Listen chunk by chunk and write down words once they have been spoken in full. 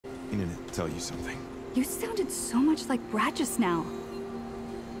tell you something. You sounded so much like Brad just now.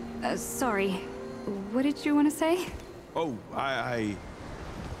 Sorry. What did you want to say? Oh, I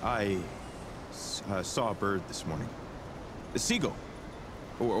saw a bird this morning. A seagull.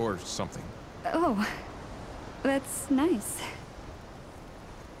 Or something. Oh, that's nice.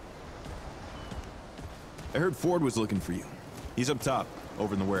 I heard Ford was looking for you. He's up top,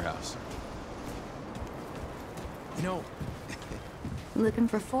 over in the warehouse. You know... Looking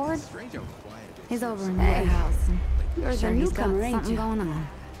for Ford? Strange how quiet it is. He's over in the warehouse. You're Sure, the he's got newcomer, ain't something you? going on.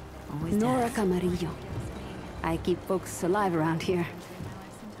 Always Norah does. Camarillo. I keep folks alive around here.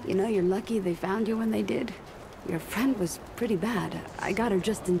 You know, you're lucky they found you when they did. Your friend was pretty bad. I got her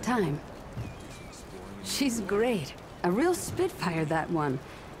just in time. She's great. A real spitfire, that one.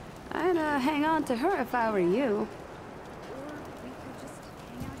 I'd hang on to her if I were you. Or we could just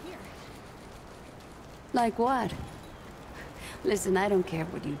hang out here. Like what? Listen, I don't care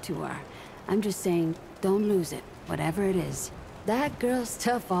what you two are. I'm just saying, don't lose it, whatever it is. That girl's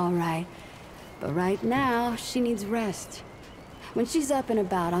tough, all right. But right now, she needs rest. When she's up and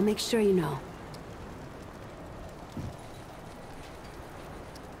about, I'll make sure you know.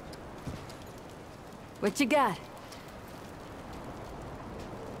 What you got?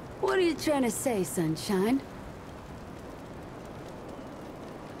 What are you trying to say, sunshine?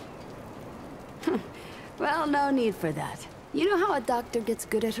 Well, no need for that. You know how a doctor gets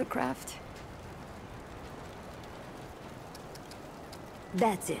good at her craft?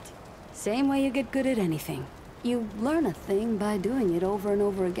 That's it. Same way you get good at anything. You learn a thing by doing it over and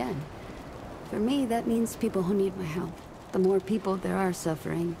over again. For me, that means people who need my help. The more people there are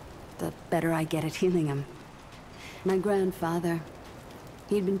suffering, the better I get at healing them. My grandfather,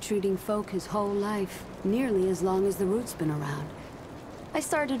 he'd been treating folk his whole life, nearly as long as the root's been around. I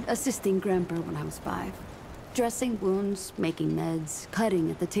started assisting Grandpa when I was 5. Dressing wounds, making meds,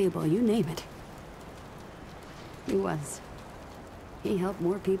 cutting at the table, you name it. He was. He helped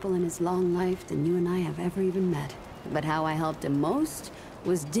more people in his long life than you and I have ever even met. But how I helped him most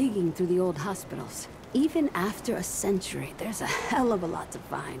was digging through the old hospitals. Even after a century, there's a hell of a lot to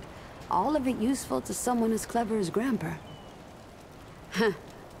find. All of it useful to someone as clever as Grandpa. Huh,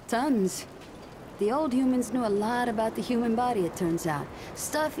 tons. The old humans knew a lot about the human body, it turns out.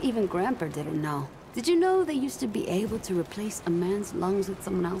 Stuff even Grandpa didn't know. Did you know they used to be able to replace a man's lungs with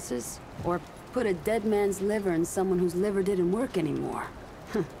someone else's? Or put a dead man's liver in someone whose liver didn't work anymore?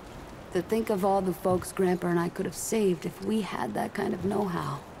 Huh. To think of all the folks Grandpa and I could have saved if we had that kind of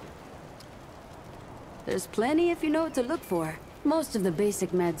know-how. There's plenty if you know what to look for. Most of the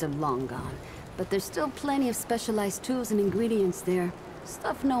basic meds are long gone, but there's still plenty of specialized tools and ingredients there.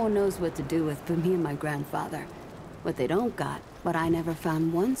 Stuff no one knows what to do with but me and my grandfather. What they don't got, what I never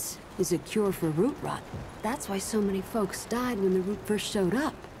found once, is a cure for root rot. That's why so many folks died when the root first showed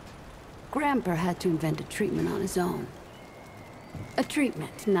up. Grandpa had to invent a treatment on his own. A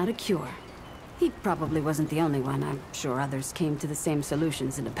treatment, not a cure. He probably wasn't the only one. I'm sure others came to the same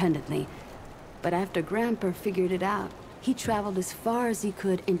solutions independently. But after Grandpa figured it out, he traveled as far as he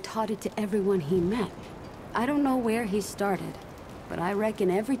could and taught it to everyone he met. I don't know where he started, but I reckon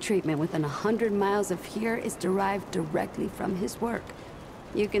every treatment within 100 miles of here is derived directly from his work.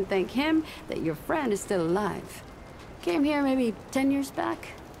 You can thank him that your friend is still alive. Came here maybe 10 years back.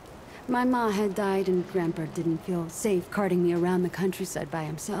 My ma had died and Grandpa didn't feel safe carting me around the countryside by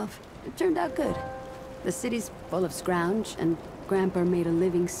himself. It turned out good. The city's full of scrounge, and Grandpa made a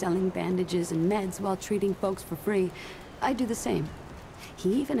living selling bandages and meds while treating folks for free. I do the same.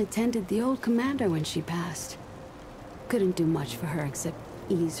 He even attended the old commander when she passed. Couldn't do much for her except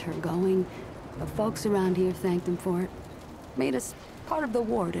ease her going, but folks around here thanked him for it. Made us part of the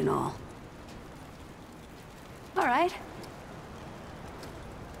ward and all. All right.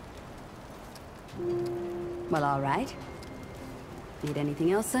 Well, all right. Need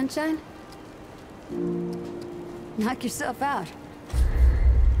anything else, Sunshine? Knock yourself out.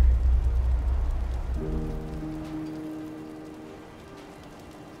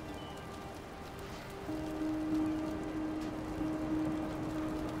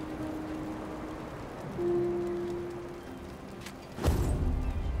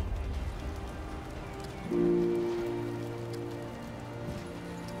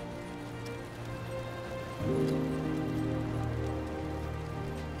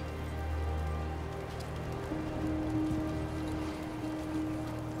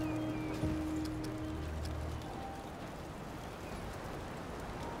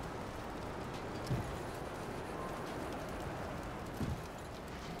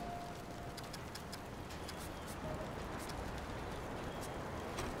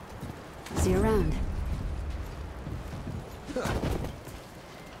 See you around.